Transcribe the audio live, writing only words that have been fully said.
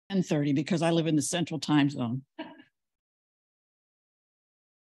10:30 because I live in the central time zone.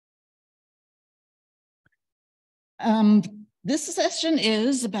 This session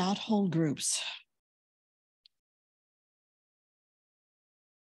is about hold groups.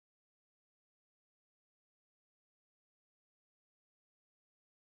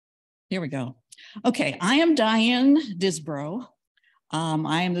 Here we go. Okay, I am Diane Disbrow.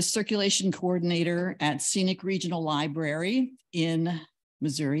 I am the circulation coordinator at Scenic Regional Library in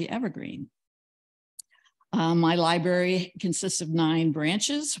Missouri Evergreen. My library consists of 9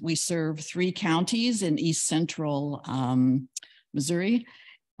 branches. We serve 3 counties in East Central Missouri.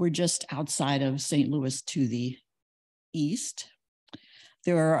 We're just outside of St. Louis to the east.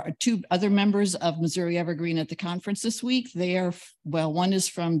 There are 2 other members of Missouri Evergreen at the conference this week. They are, well, one is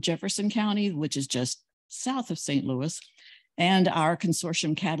from Jefferson County, which is just south of St. Louis, and our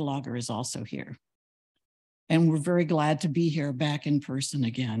consortium cataloger is also here. And we're very glad to be here back in person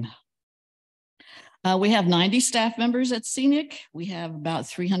again. We have 90 staff members at Scenic. We have about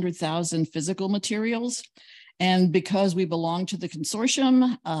 300,000 physical materials. And because we belong to the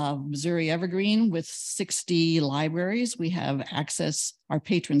consortium of Missouri Evergreen with 60 libraries, we have access, our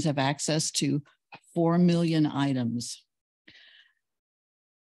patrons have access to 4 million items.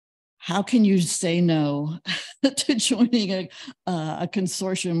 How can you say no to joining a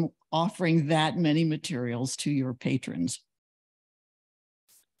consortium offering that many materials to your patrons?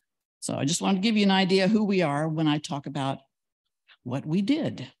 So I just want to give you an idea who we are when I talk about what we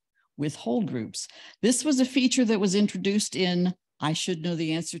did with hold groups. This was a feature that was introduced in, I should know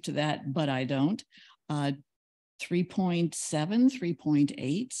the answer to that, but I don't, 3.7,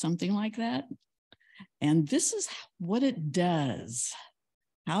 3.8, something like that. And this is what it does.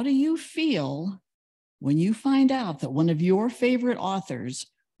 How do you feel when you find out that one of your favorite authors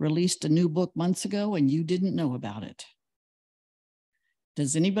released a new book months ago and you didn't know about it?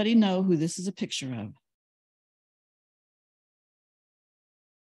 Does anybody know who this is a picture of?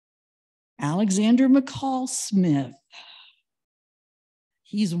 Alexander McCall Smith.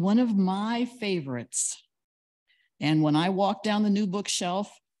 He's one of my favorites. And when I walk down the new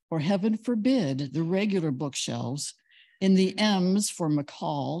bookshelf, or heaven forbid, the regular bookshelves, in the M's for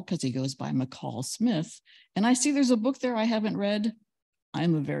McCall, because he goes by McCall Smith, and I see there's a book there I haven't read,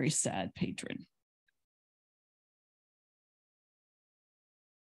 I'm a very sad patron.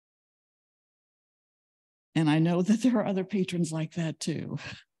 And I know that there are other patrons like that too.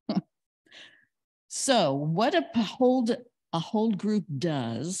 So what a hold group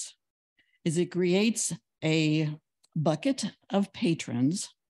does is it creates a bucket of patrons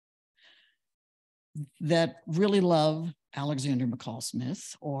that really love Alexander McCall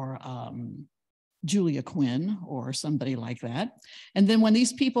Smith or Julia Quinn or somebody like that. And then when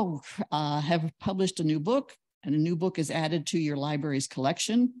these people have published a new book and a new book is added to your library's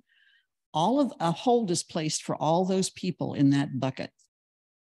collection, a hold is placed for all those people in that bucket.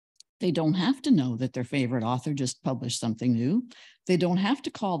 They don't have to know that their favorite author just published something new. They don't have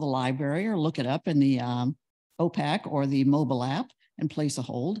to call the library or look it up in the OPAC or the mobile app and place a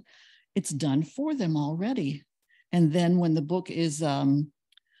hold. It's done for them already. And then when the book is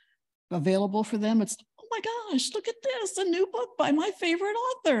available for them, it's, oh my gosh, look at this, a new book by my favorite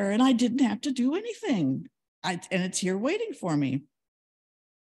author. And I didn't have to do anything. And it's here waiting for me.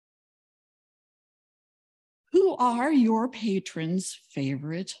 Who are your patrons'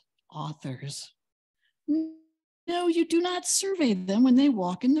 favorite authors? No, you do not survey them when they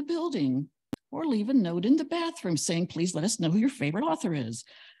walk in the building or leave a note in the bathroom saying, please let us know who your favorite author is.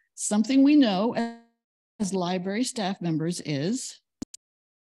 Something we know as library staff members is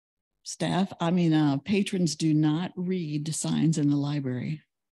patrons do not read signs in the library.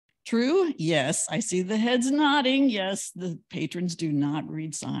 True? Yes, I see the heads nodding. Yes, the patrons do not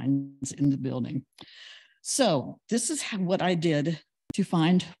read signs in the building. So this is what I did to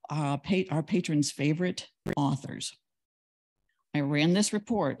find our patrons' favorite authors. I ran this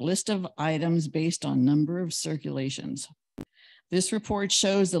report, list of items based on number of circulations. This report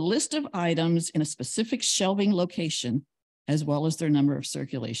shows the list of items in a specific shelving location, as well as their number of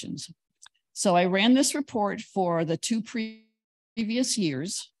circulations. So I ran this report for the 2 previous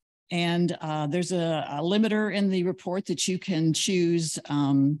years, and there's a limiter in the report that you can choose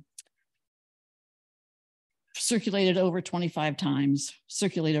circulated over 25 times,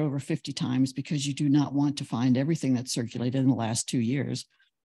 circulated over 50 times, because you do not want to find everything that's circulated in the last 2 years.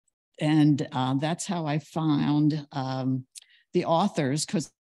 And that's how I found the authors,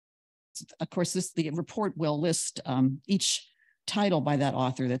 because of course the report will list each title by that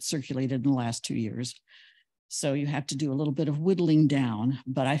author that's circulated in the last 2 years. So you have to do a little bit of whittling down,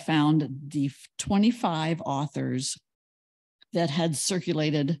 but I found the 25 authors that had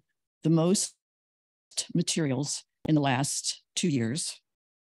circulated the most materials in the last 2 years.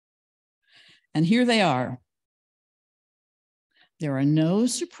 And here they are. There are no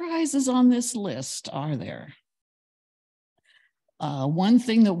surprises on this list, are there? One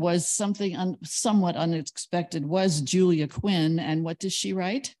thing that was somewhat unexpected was Julia Quinn. And what does she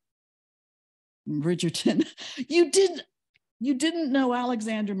write? Bridgerton. You didn't know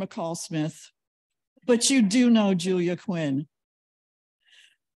Alexander McCall Smith, but you do know Julia Quinn.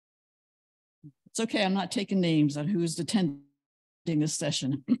 It's okay, I'm not taking names on who's attending this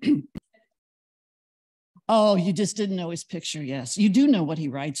session. Oh, you just didn't know his picture, yes. You do know what he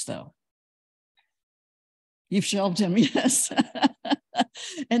writes, though. You've shelved him, yes.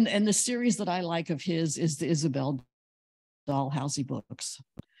 and the series that I like of his is the Isabel Dalhousie books.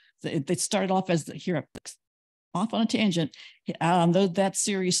 They started off as off on a tangent. That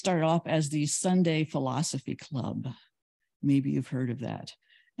series started off as the Sunday Philosophy Club. Maybe you've heard of that.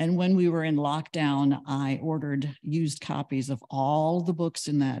 And when we were in lockdown, I ordered used copies of all the books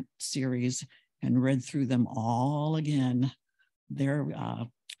in that series and read through them all again. They're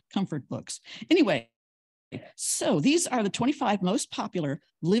comfort books. Anyway, so these are the 25 most popular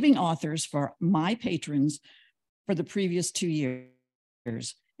living authors for my patrons for the previous 2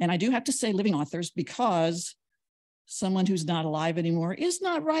 years. And I do have to say living authors because someone who's not alive anymore is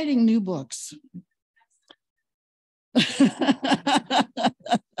not writing new books.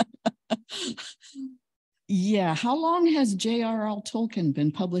 Yeah, how long has J.R.R. Tolkien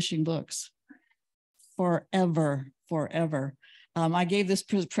been publishing books? Forever. I gave this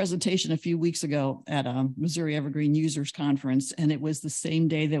presentation a few weeks ago at a Missouri Evergreen Users Conference, and it was the same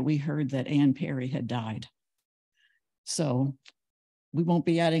day that we heard that Ann Perry had died. So we won't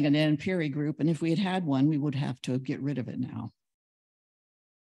be adding an Ann Perry group, and if we had had one, we would have to get rid of it now.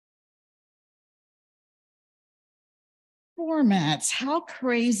 Formats, how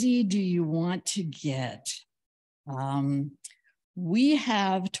crazy do you want to get? We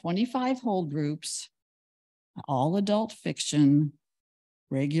have 25 whole groups, all adult fiction,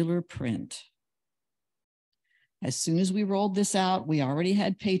 regular print. As soon as we rolled this out, we already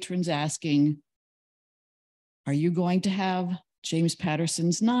had patrons asking, are you going to have James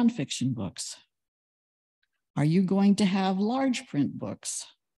Patterson's nonfiction books? Are you going to have large print books?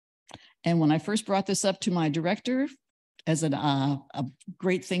 And when I first brought this up to my director as a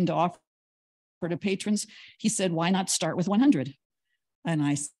great thing to offer to patrons, he said, why not start with 100? And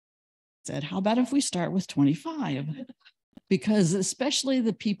I said, how about if we start with 25? Because especially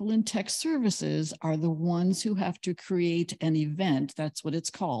the people in tech services are the ones who have to create an event. That's what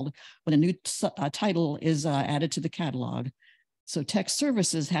it's called when a new title is added to the catalog. So tech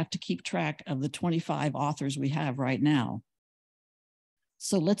services have to keep track of the 25 authors we have right now.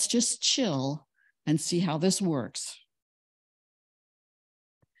 So let's just chill and see how this works.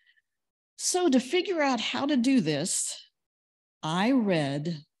 So to figure out how to do this, I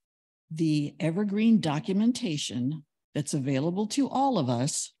read the Evergreen documentation that's available to all of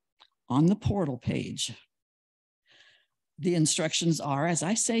us on the portal page. The instructions are, as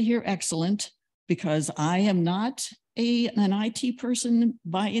I say here, excellent, because I am not an IT person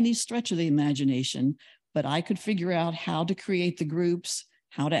by any stretch of the imagination, but I could figure out how to create the groups,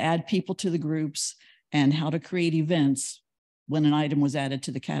 how to add people to the groups, and how to create events when an item was added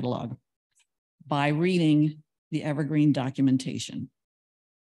to the catalog by reading the Evergreen documentation.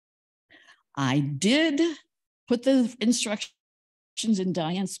 I did put the instructions in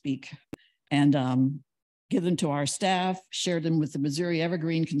Diane Speak and give them to our staff, shared them with the Missouri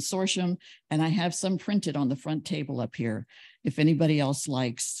Evergreen Consortium, and I have some printed on the front table up here. If anybody else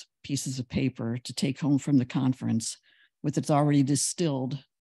likes pieces of paper to take home from the conference with it's already distilled,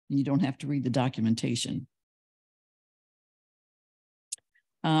 and you don't have to read the documentation.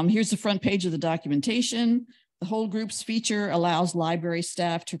 Here's the front page of the documentation. The whole groups feature allows library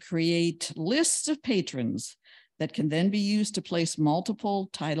staff to create lists of patrons that can then be used to place multiple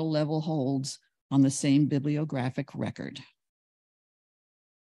title level holds on the same bibliographic record.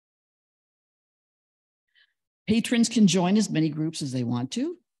 Patrons can join as many groups as they want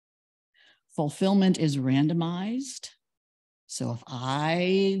to. Fulfillment is randomized. So if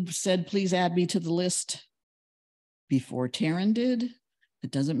I said, please add me to the list before Taryn did, it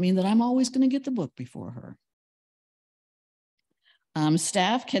doesn't mean that I'm always going to get the book before her.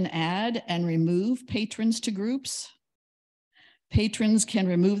 Staff can add and remove patrons to groups. Patrons can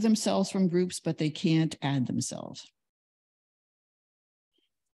remove themselves from groups, but they can't add themselves.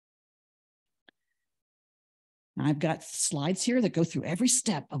 I've got slides here that go through every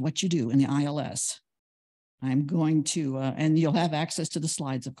step of what you do in the ILS. I'm going to, and you'll have access to the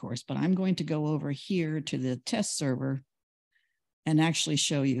slides, of course, but I'm going to go over here to the test server and actually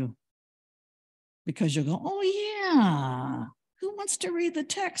show you, because you'll go, oh yeah, who wants to read the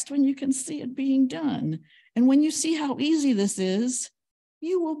text when you can see it being done? And when you see how easy this is,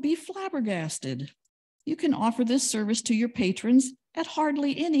 you will be flabbergasted. You can offer this service to your patrons at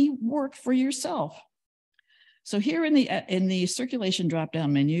hardly any work for yourself. So here in the circulation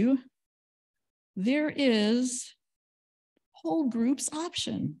drop-down menu, there is whole groups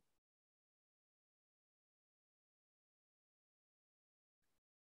option.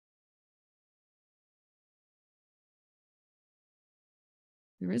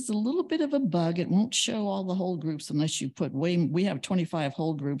 There is a little bit of a bug. It won't show all the whole groups unless you put we have 25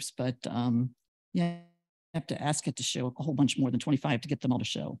 whole groups, but you have to ask it to show a whole bunch more than 25 to get them all to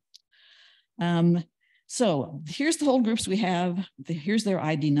show. So here's the whole groups we have. Here's their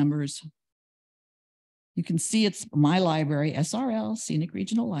ID numbers. You can see it's my library, SRL, Scenic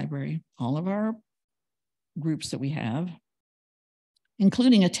Regional Library, all of our groups that we have,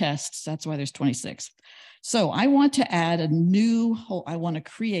 including a test. That's why there's 26. So I want to add a new whole, I want to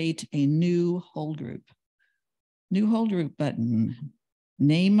create a new whole group. New whole group button.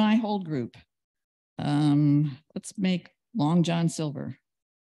 Name my whole group. Let's make Long John Silver.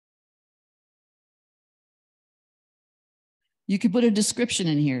 You could put a description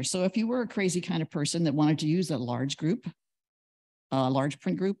in here. So if you were a crazy kind of person that wanted to use a large group, a large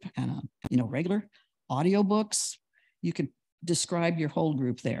print group, and regular audiobooks, you could describe your whole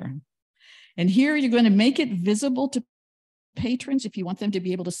group there. And here you're going to make it visible to patrons if you want them to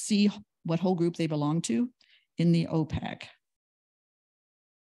be able to see what whole group they belong to in the OPAC.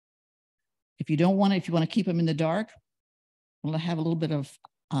 If you don't want to, if you want to keep them in the dark, want to have a little bit of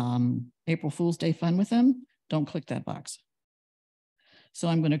April Fool's Day fun with them, don't click that box. So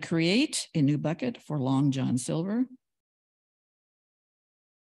I'm going to create a new bucket for Long John Silver.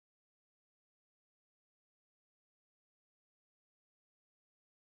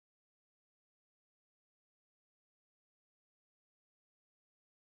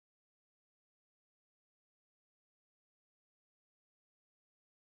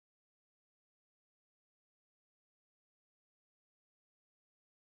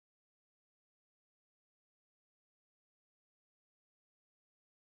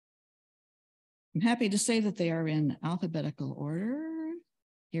 I'm happy to say that they are in alphabetical order.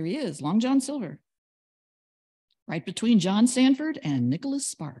 Here he is, Long John Silver, right between John Sanford and Nicholas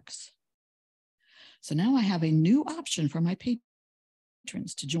Sparks. So now I have a new option for my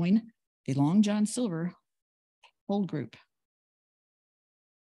patrons to join a Long John Silver whole group.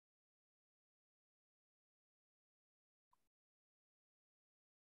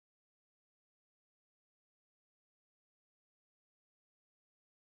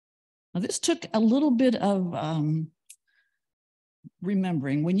 Now this took a little bit of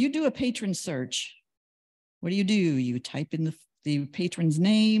remembering. When you do a patron search, what do? You type in the patron's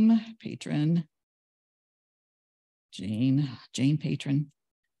name, patron, Jane patron.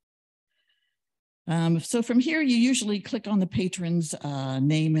 So from here, you usually click on the patron's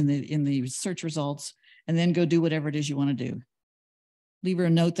name in the search results, and then go do whatever it is you want to do. Leave her a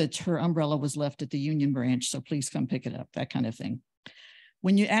note that her umbrella was left at the Union branch, so please come pick it up, that kind of thing.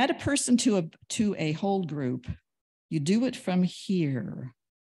 When you add a person to a whole group, you do it from here,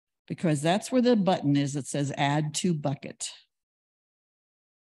 because that's where the button is that says Add to Bucket.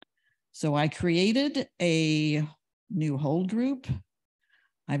 So I created a new whole group.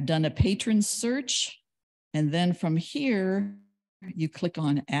 I've done a patron search, and then from here, you click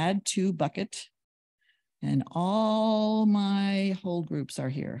on Add to Bucket, and all my whole groups are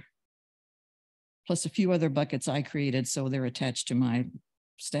here, plus a few other buckets I created, so they're attached to my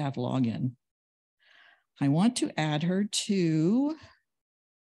staff login. I want to add her to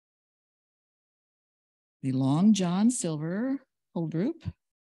the Long John Silver whole group.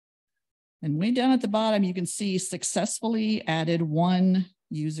 And way down at the bottom, you can see successfully added one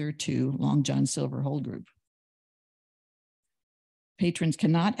user to Long John Silver whole group. Patrons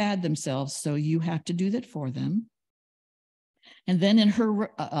cannot add themselves, so you have to do that for them. And then in her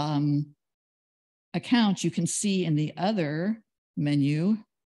account, you can see in the other menu,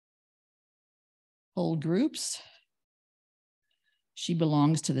 whole groups. She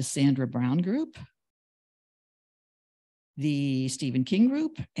belongs to the Sandra Brown group, the Stephen King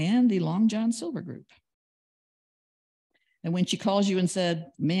group, and the Long John Silver group. And when she calls you and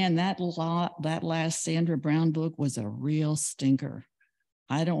said, man, that last Sandra Brown book was a real stinker.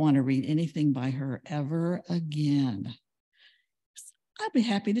 I don't want to read anything by her ever again. I'd be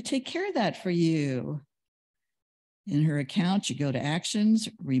happy to take care of that for you. In her account, you go to Actions,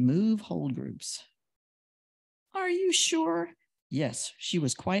 Remove Hold Groups. Are you sure? Yes, she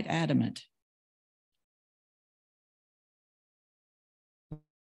was quite adamant.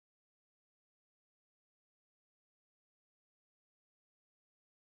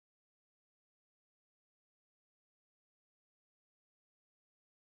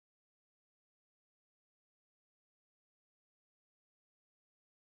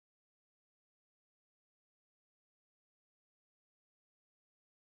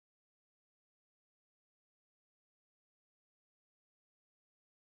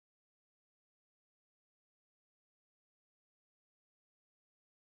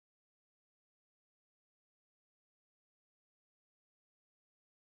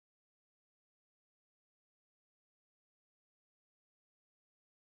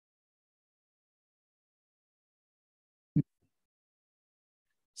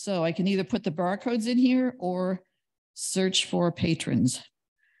 So I can either put the barcodes in here or search for patrons,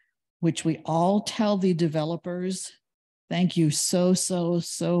 which we all tell the developers, thank you so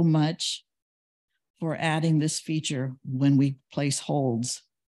much for adding this feature when we place holds.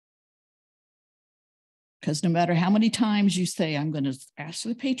 Because no matter how many times you say, I'm going to ask for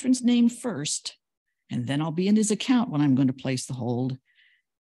the patron's name first, and then I'll be in his account when I'm going to place the hold,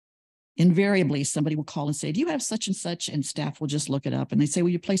 invariably somebody will call and say, do you have such and such? And staff will just look it up and they say, will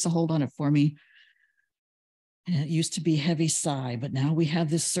you place a hold on it for me? And it used to be heavy sigh, but now we have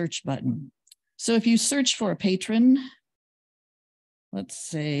this search button. So if you search for a patron, let's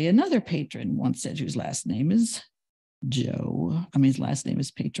say another patron once said whose last name is Joe. I mean, his last name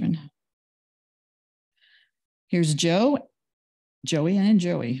is patron. Here's Joe, Joey and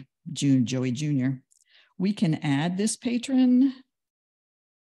Joey, Joey Jr. We can add this patron.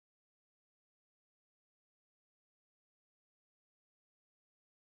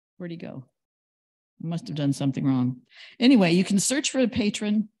 Where'd he go? I must have done something wrong. Anyway, you can search for a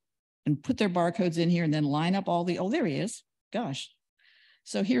patron and put their barcodes in here and then line up all the, oh, there he is. Gosh.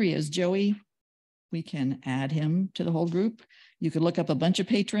 So here he is, Joey. We can add him to the whole group. You could look up a bunch of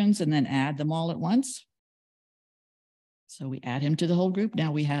patrons and then add them all at once. So we add him to the whole group.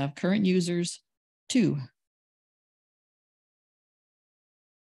 Now we have current users 2.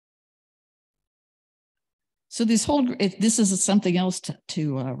 So this whole, this is something else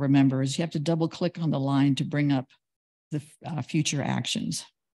to remember is you have to double click on the line to bring up the future actions.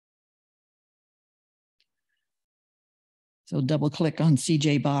 So double click on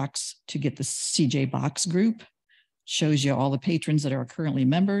CJ Box to get the CJ Box group. Shows you all the patrons that are currently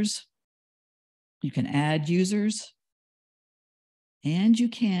members. You can add users. And you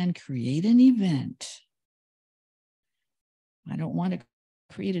can create an event. I don't want to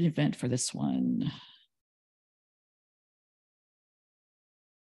create an event for this one.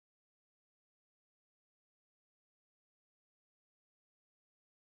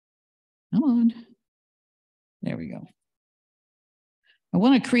 Come on. There we go. I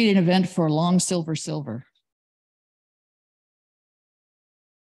want to create an event for Long Silver Silver.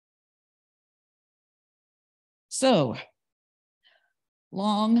 So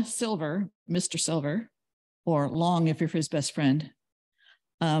Long Silver, Mr. Silver, or Long if you're his best friend,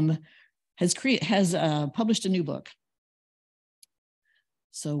 has published a new book.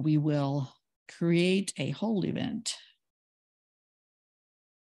 So we will create a hold event.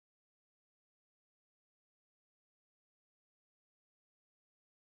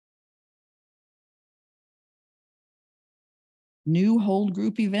 New hold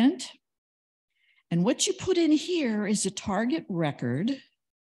group event. And what you put in here is a target record,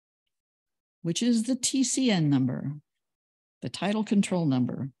 which is the TCN number, the title control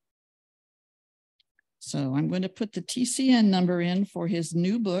number. So I'm going to put the TCN number in for his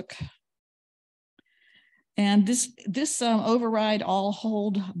new book. And this override all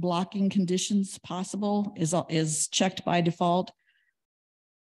hold blocking conditions possible is checked by default.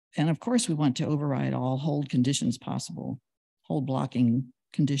 And of course, we want to override all hold conditions possible, hold blocking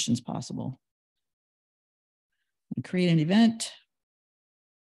conditions possible. And create an event.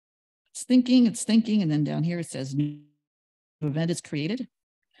 It's thinking, and then down here it says new event is created.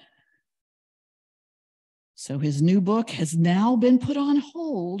 So his new book has now been put on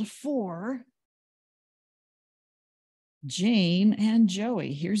hold for Jane and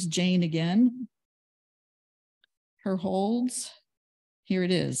Joey. Here's Jane again. Her holds, here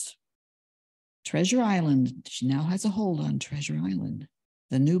it is. Treasure Island. She now has a hold on Treasure Island,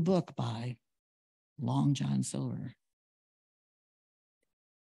 the new book by Long John Silver.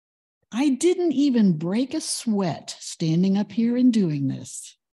 I didn't even break a sweat standing up here and doing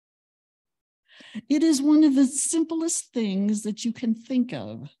this. It is one of the simplest things that you can think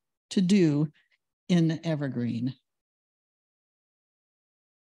of to do in Evergreen.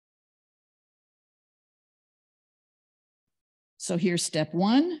 So here's step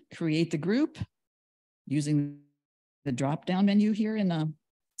 1, create the group using the drop-down menu here in the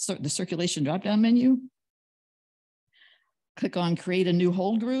circulation drop-down menu. Click on create a new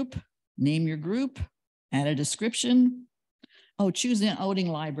hold group, name your group, add a description. Oh, choose an owning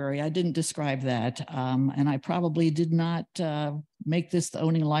library. I didn't describe that. And I probably did not make this the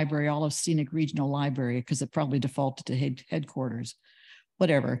owning library all of Scenic Regional Library because it probably defaulted to headquarters.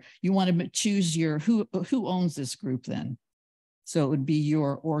 Whatever. You want to choose your who owns this group then. So it would be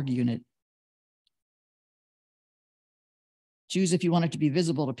your org unit. Choose if you want it to be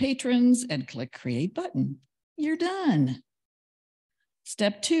visible to patrons and click create button. You're done.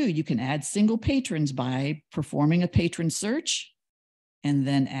 Step 2, you can add single patrons by performing a patron search and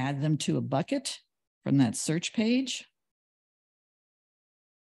then add them to a bucket from that search page.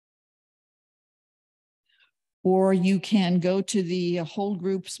 Or you can go to the hold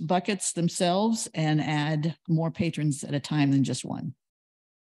groups buckets themselves and add more patrons at a time than just one.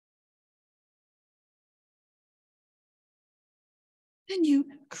 Then you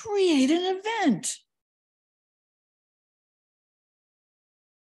create an event.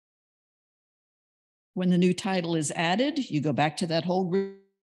 When the new title is added, you go back to that hold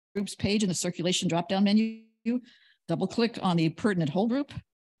groups page in the circulation drop-down menu, double click on the pertinent hold group,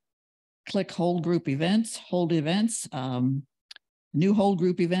 click hold group events, new hold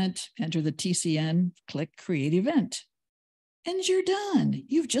group event, enter the TCN, click create event, and you're done.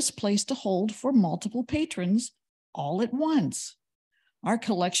 You've just placed a hold for multiple patrons all at once. Our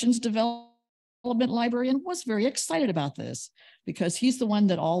collections development librarian was very excited about this because he's the one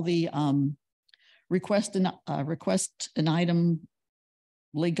that all the request an item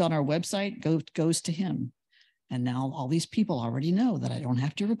link on our website goes to him. And now all these people already know that I don't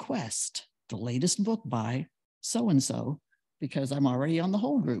have to request the latest book by so-and-so because I'm already on the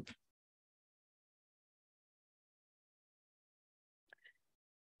whole group.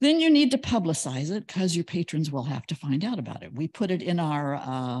 Then you need to publicize it because your patrons will have to find out about it. We put it in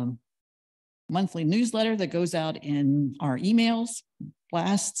our monthly newsletter that goes out in our emails,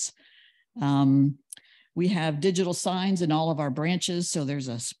 blasts. We have digital signs in all of our branches. So there's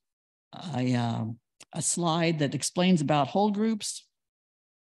a slide that explains about hold groups.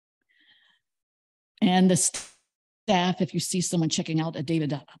 And the staff, if you see someone checking out a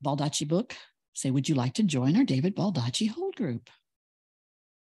David Baldacci book, say, would you like to join our David Baldacci hold group?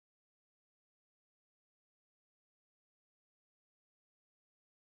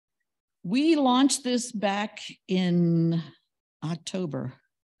 We launched this back in October.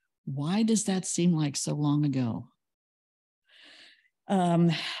 Why does that seem like so long ago?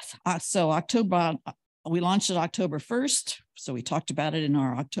 So October, we launched it October 1st. So we talked about it in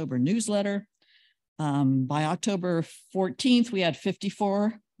our October newsletter. By October 14th, we had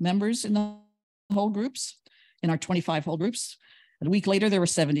 54 members in the whole groups, in our 25 whole groups. A week later, there were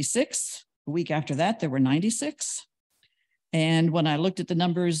 76. A week after that, there were 96. And when I looked at the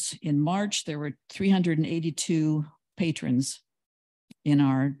numbers in March, there were 382 patrons in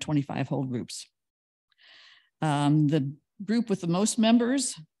our 25 whole groups. The group with the most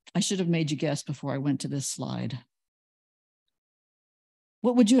members, I should have made you guess before I went to this slide.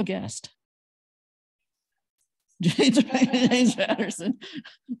 What would you have guessed? James Patterson,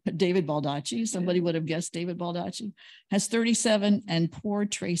 David Baldacci. Somebody would have guessed David Baldacci. Has 37, and poor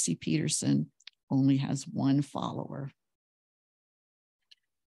Tracy Peterson only has 1 follower.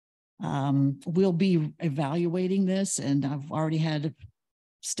 We'll be evaluating this, and I've already had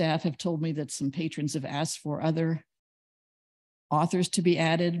staff have told me that some patrons have asked for other authors to be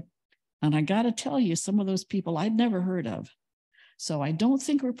added. And I got to tell you, some of those people I'd never heard of. So I don't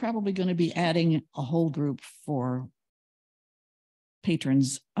think we're probably going to be adding a whole group for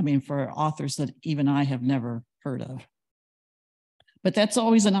patrons, for authors that even I have never heard of. But that's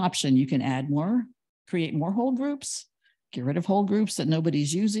always an option. You can add more, create more whole groups, get rid of whole groups that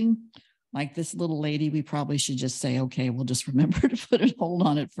nobody's using. Like this little lady, we probably should just say, okay, we'll just remember to put a hold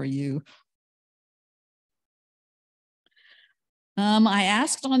on it for you. I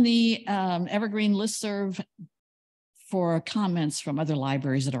asked on the Evergreen listserv for comments from other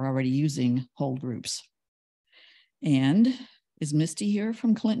libraries that are already using hold groups. And is Misty here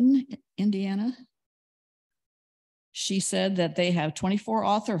from Clinton, Indiana? She said that they have 24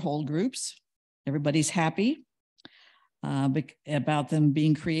 author hold groups. Everybody's happy about them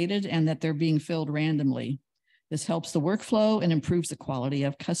being created and that they're being filled randomly. This helps the workflow and improves the quality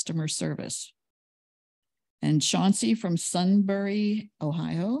of customer service. And Chauncey from Sunbury,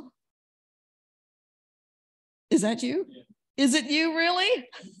 Ohio. Is that you? Yeah. Is it you, really?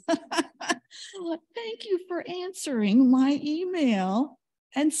 Thank you for answering my email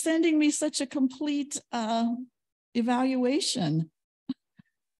and sending me such a complete evaluation.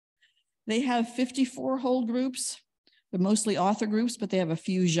 They have 54 whole groups. They're mostly author groups, but they have a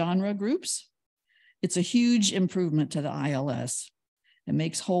few genre groups. It's a huge improvement to the ILS. It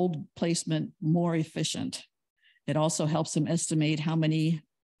makes hold placement more efficient. It also helps them estimate how many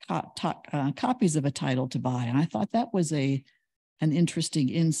copies of a title to buy. And I thought that was an interesting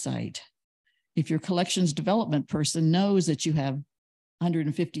insight. If your collections development person knows that you have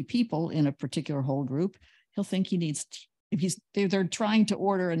 150 people in a particular whole group, he'll think he needs, they're trying to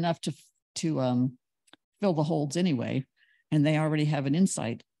order enough to fill the holds anyway, and they already have an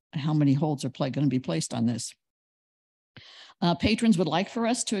insight how many holds are going to be placed on this. Patrons would like for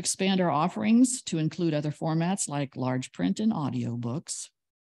us to expand our offerings to include other formats like large print and audio books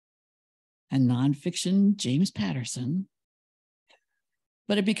and nonfiction James Patterson.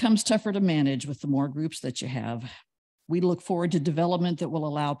 but it becomes tougher to manage with the more groups that you have. We look forward to development that will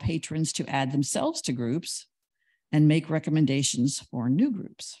allow patrons to add themselves to groups and make recommendations for new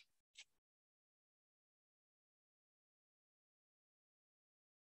groups.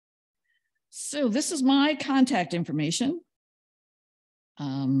 So this is my contact information.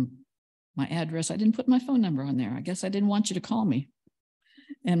 My address, I didn't put my phone number on there. I guess I didn't want you to call me.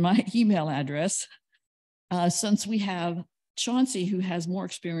 And my email address. Since we have Chauncey, who has more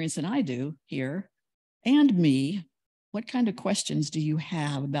experience than I do here, and me, what kind of questions do you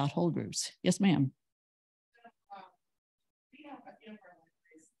have about whole groups? Yes, ma'am. We have a few of our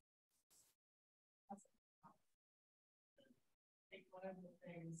libraries. I think one of the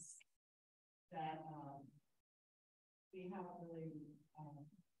things that we haven't really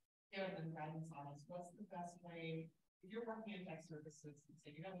given them guidance on is what's the best way, if you're working in tech services and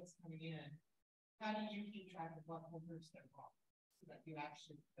say, you know what's coming in, how do you keep track of what whole groups they're on so that you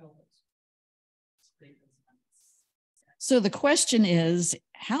actually fill those? So the question is,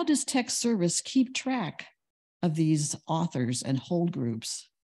 how does tech service keep track of these authors and hold groups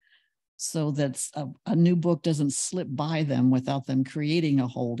so that a new book doesn't slip by them without them creating a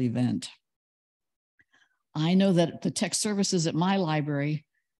hold event? I know that the tech services at my library,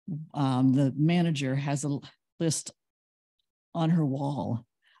 the manager has a list on her wall,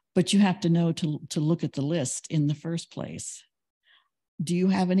 but you have to know to look at the list in the first place. Do you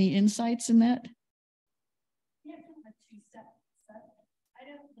have any insights in that? Yeah, kind of a two-step. I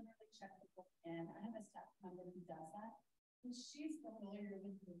don't literally check the book in. I have a staff member who does that, and she's familiar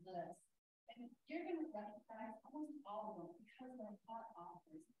with the list. And you're going to recognize almost all of them because they're hot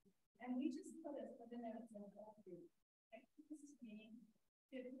authors. And we just put the notes in the whole group. I think this is me.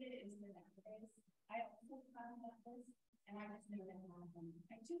 To put it into the database. I also found that list, and I just know that I have them.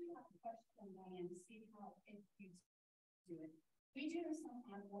 I do have a question on my end to see how it you do it. We do some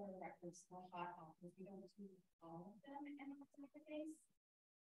on-order records for hot authors. We don't do all of them in our database.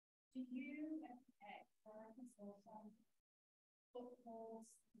 Do you at our consortium book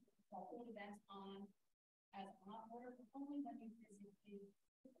holds hold events on as on-order, but only when you physically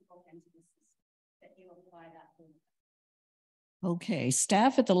put the book into the system that you apply that hold event? Okay,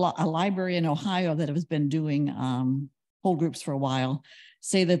 staff at a library in Ohio that has been doing hold groups for a while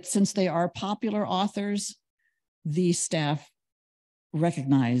say that since they are popular authors, the staff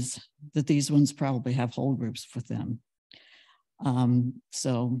recognize that these ones probably have hold groups with them.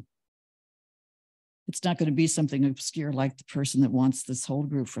 So it's not going to be something obscure like the person that wants this hold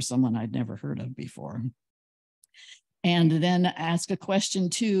group for someone I'd never heard of before. And then ask a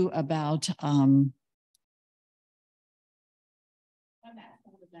question too about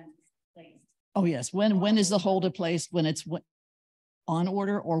oh yes, when is the hold placed? When it's on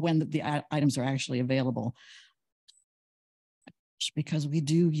order or when the items are actually available? Because we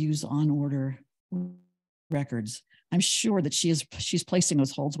do use on order records. I'm sure that she's placing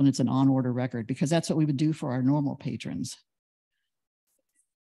those holds when it's an on order record because that's what we would do for our normal patrons.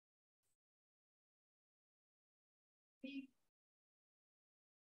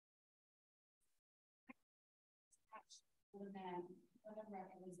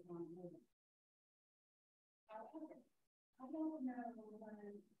 However, I don't know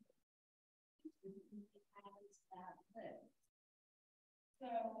when has that list. So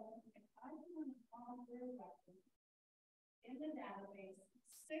if I want to follow your record in the database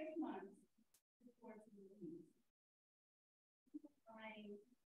 6 months before it's released, I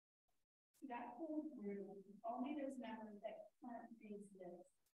that whole group, only those members that currently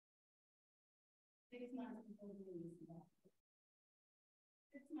exist 6 months before the release of that.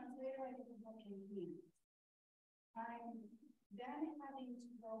 6 months later, I get the book in hand. I'm then having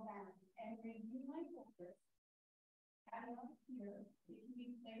to go back and review my folder. Add up here, it can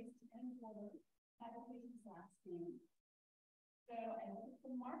be placed in order, applications last name. So I look at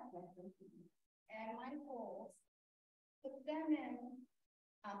the mark record and my holds, put them in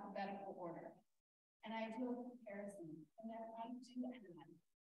alphabetical order. And I do a comparison. And then I do add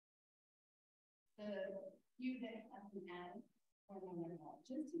the few that have been added or none at all,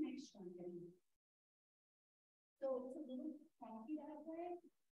 just to make sure I'm getting it. So it's a little funky that way,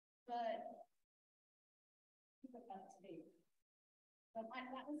 but keep it up to date. But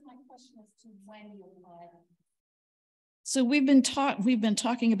that was my question as to when you apply. So we've been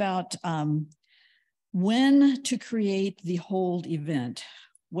talking about when to create the hold event,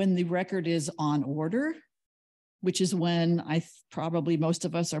 when the record is on order, which is when probably most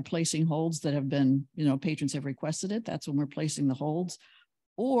of us are placing holds that have been, patrons have requested it. That's when we're placing the holds,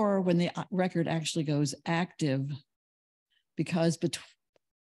 or when the record actually goes active, because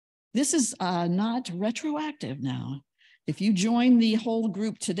this is not retroactive now. If you join the whole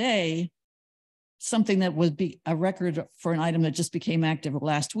group today, something that would be a record for an item that just became active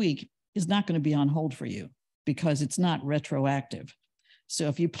last week is not going to be on hold for you because it's not retroactive. So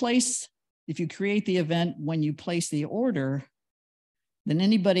if you create the event when you place the order, then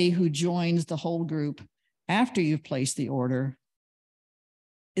anybody who joins the whole group after you've placed the order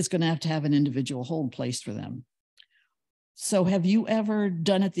is going to have an individual hold placed for them. So have you ever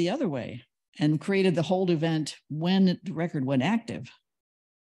done it the other way and created the hold event when the record went active?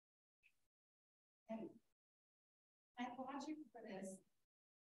 And my logic for this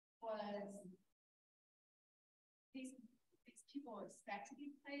was these people expect to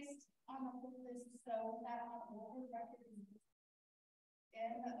be placed on the hold list so that on older record is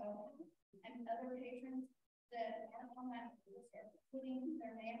in the open, and other patrons that aren't on that list are putting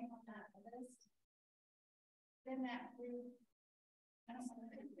their name on that list, then that group, I don't know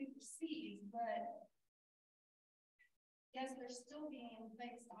if we proceed, but yes, they're still being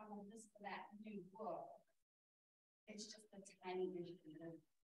placed on the list for that new book. It's just a tiny issue.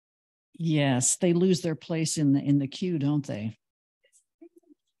 Yes, they lose their place in the queue, don't they?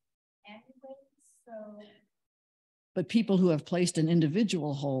 Anyway, so. But people who have placed an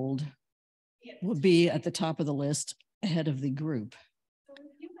individual hold will be at the top of the list ahead of the group. So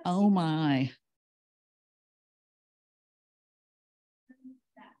oh my.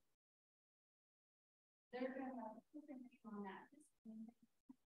 They're going to put their name on that list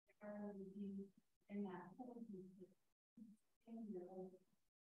or be in that whole group.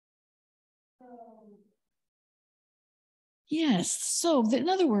 So Yes. So in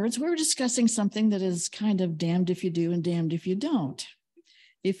other words, we're discussing something that is kind of damned if you do and damned if you don't.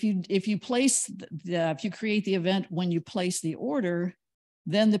 If you create the event when you place the order,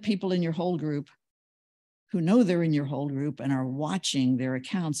 then the people in your whole group who know they're in your whole group and are watching their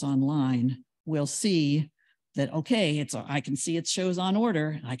accounts online will see that, okay, I can see it shows on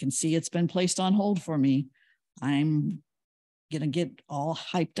order. I can see it's been placed on hold for me. I'm going to get all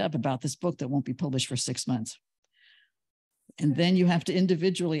hyped up about this book that won't be published for 6 months. And then you have to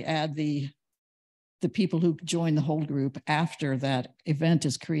individually add the people who join the whole group after that event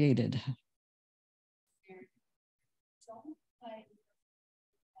is created.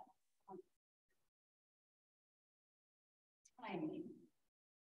 timing.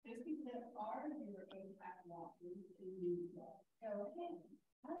 Those people that are your APAC walkers and you go, hey,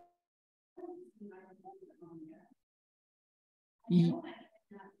 I don't see my report on there. I know I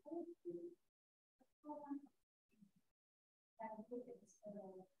cannot hold you.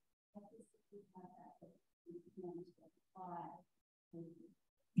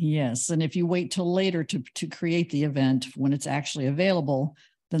 Yes, and if you wait till later to create the event when it's actually available,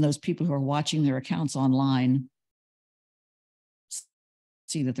 then those people who are watching their accounts online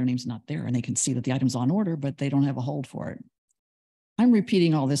see that their name's not there and they can see that the item's on order, but they don't have a hold for it. I'm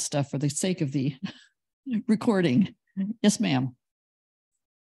repeating all this stuff for the sake of the recording. Yes, ma'am.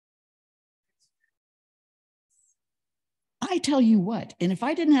 I tell you what, and if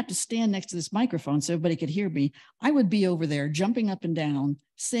I didn't have to stand next to this microphone so everybody could hear me, I would be over there jumping up and down,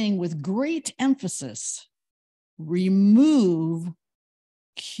 saying with great emphasis, remove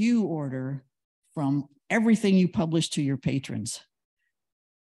queue order from everything you publish to your patrons.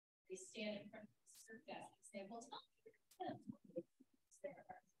 They stand in front of the desk and say, well,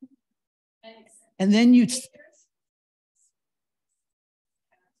 and then you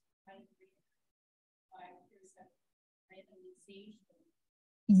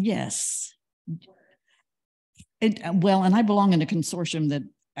yes. Well, and I belong in a consortium that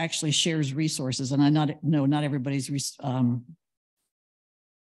actually shares resources, and not everybody's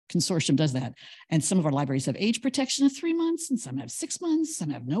consortium does that. And some of our libraries have age protection of 3 months, and some have 6 months, some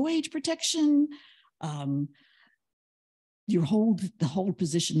have no age protection. The hold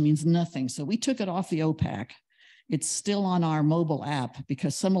position means nothing. So we took it off the OPAC. It's still on our mobile app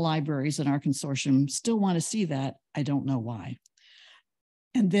because some libraries in our consortium still want to see that. I don't know why.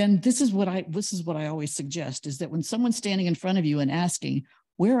 And then this is what I always suggest is that when someone's standing in front of you and asking,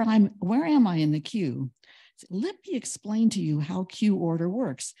 where am I in the queue? Let me explain to you how queue order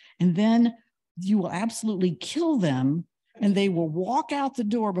works. And then you will absolutely kill them and they will walk out the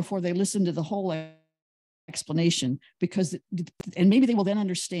door before they listen to the whole explanation, and maybe they will then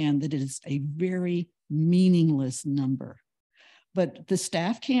understand that it is a very meaningless number. But the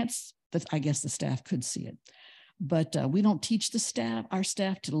staff can't, I guess the staff could see it. But we don't teach our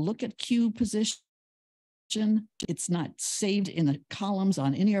staff to look at queue position. It's not saved in the columns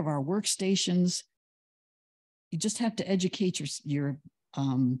on any of our workstations. You just have to educate your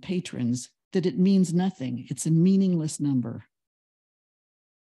patrons that it means nothing. It's a meaningless number.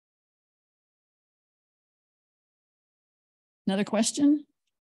 Another question?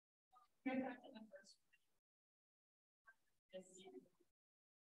 Going back to the first one,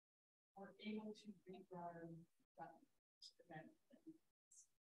 we're able to regard that event.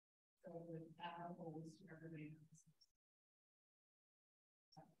 So with apples to everybody.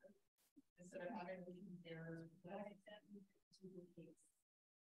 Instead of having to compare what exactly to the case.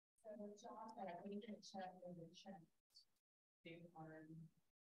 So John, that we can check and check. They are.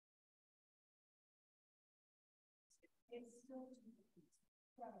 It's still to the case.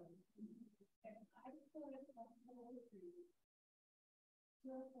 So, if I put a whole food to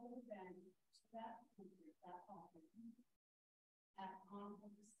a whole event, to that country, that office, at on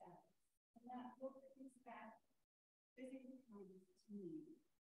the status, and that book is back, physically comes to me.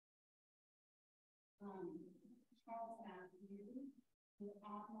 Charles Matthew, who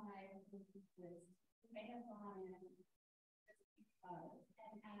on my list, may have gone in and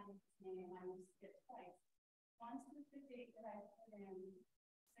added his name, I was skipped twice. Once was the date that I put in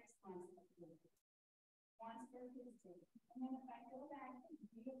 6 months ago. Once for his date. And then if I go back and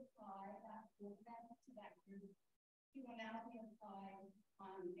reapply that book back to that group, he will now be applied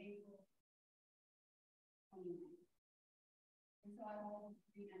on April 29th. And so I will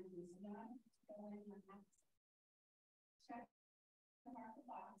re-enter this one. Go in and check the mark the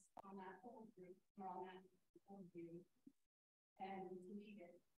box on that whole group or on that whole view and delete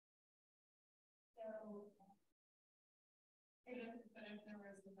it. So, but if there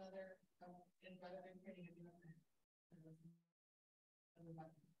was another, and rather than creating a new event,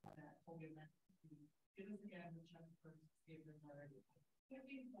 that whole event, give us again the chance for favors already. Could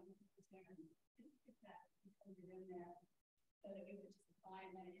be some that because you're in there, so that we would just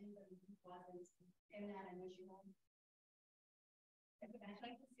find that anybody who wasn't in that initial. I'd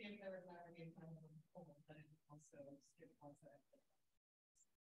like to see if there was already a kind of poll, but it also skip one side.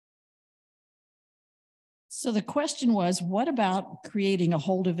 So the question was, what about creating a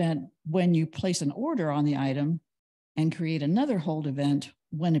hold event when you place an order on the item and create another hold event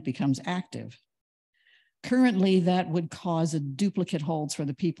when it becomes active? Currently, that would cause a duplicate holds for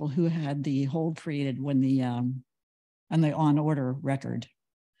the people who had the hold created when the on order record.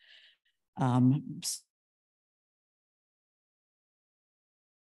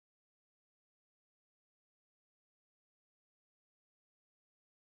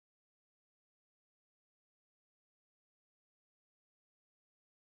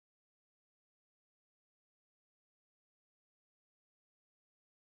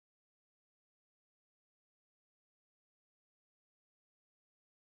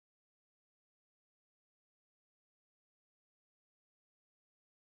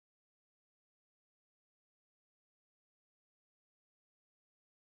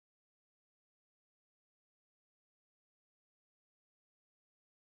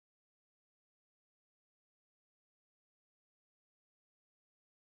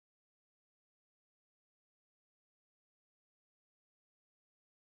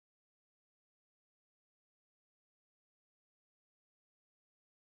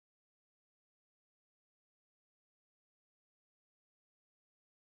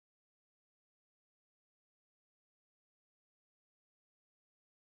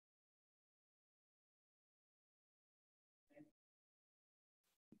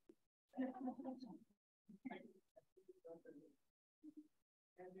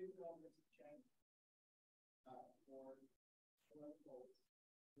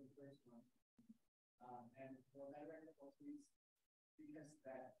 And for that difficulties, because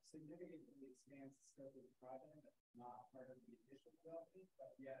that significantly expands the scope of the project, that's not part of the initial development,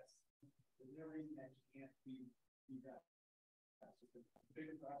 but yes, there's no reason that can't be done. That's just a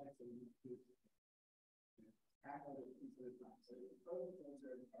bigger project that we need to tackle the piece of the time. So both of those are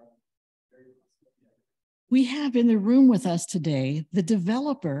very possible. Yeah. We have in the room with us today the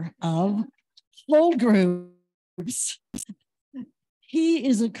developer of hold groups. He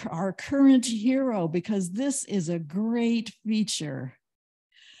is our current hero because this is a great feature.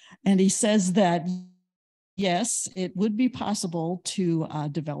 And he says that, yes, it would be possible to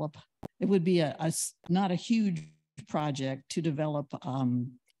develop. It would be not a huge project to develop a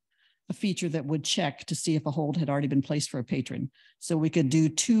feature that would check to see if a hold had already been placed for a patron. So we could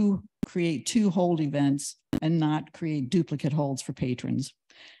create two hold events and not create duplicate holds for patrons.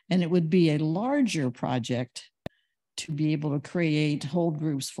 And it would be a larger project to be able to create hold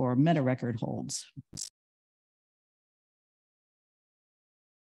groups for meta record holds. It's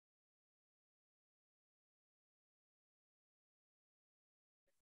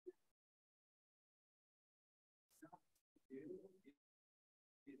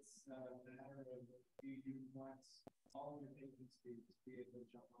a matter of you want all of your patrons to be able to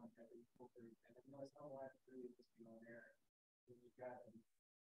jump on every full group, and then realize, oh, I have to really just be on there. You've got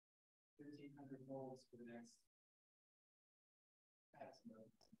 1,500 volts for the next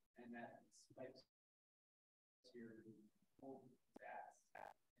maximum, and that spikes your whole stats.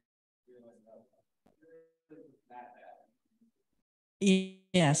 Realize that bad.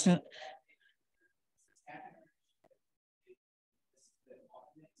 Yes.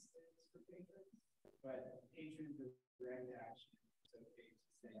 But patrons with direct action, so okay to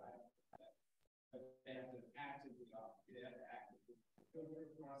say I don't want that. But they have to actively go through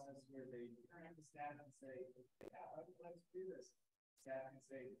a process where they turn to staff and say, yeah, I would like to do this. Staff can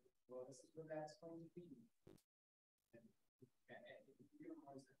say, well, this is what that's going to be. And you don't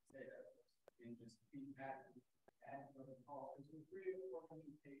always have to say that, and just feedback and for the call. Because with 3 or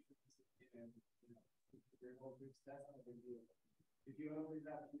 400 patrons, your whole group, that's not a big deal. If you only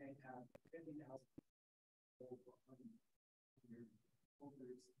have to make 50,000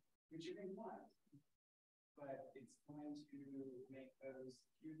 which you may want, but it's going to make those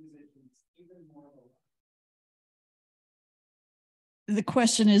few positions even more alive. The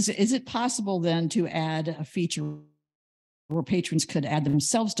question is it possible then to add a feature where patrons could add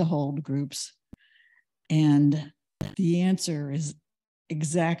themselves to hold groups? And the answer is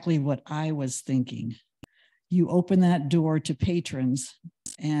exactly what I was thinking. You open that door to patrons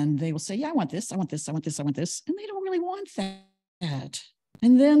and they will say, yeah, I want this, I want this, I want this, I want this. And they don't really want that.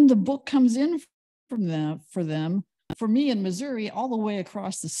 And then the book comes in for them, for me in Missouri, all the way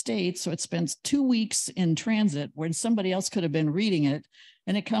across the state. So it spends 2 weeks in transit when somebody else could have been reading it.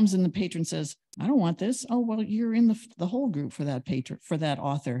 And it comes in, the patron says, I don't want this. Oh, well, you're in the whole group for that patron, for that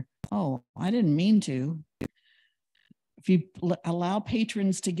author. Oh, I didn't mean to. If you allow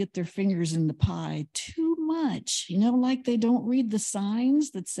patrons to get their fingers in the pie too much, like they don't read the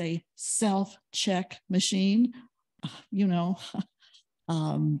signs that say self-check machine, you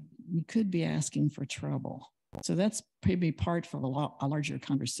could be asking for trouble. So that's maybe part for a larger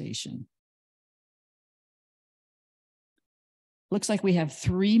conversation. Looks like we have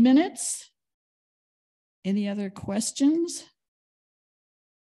 3 minutes. Any other questions?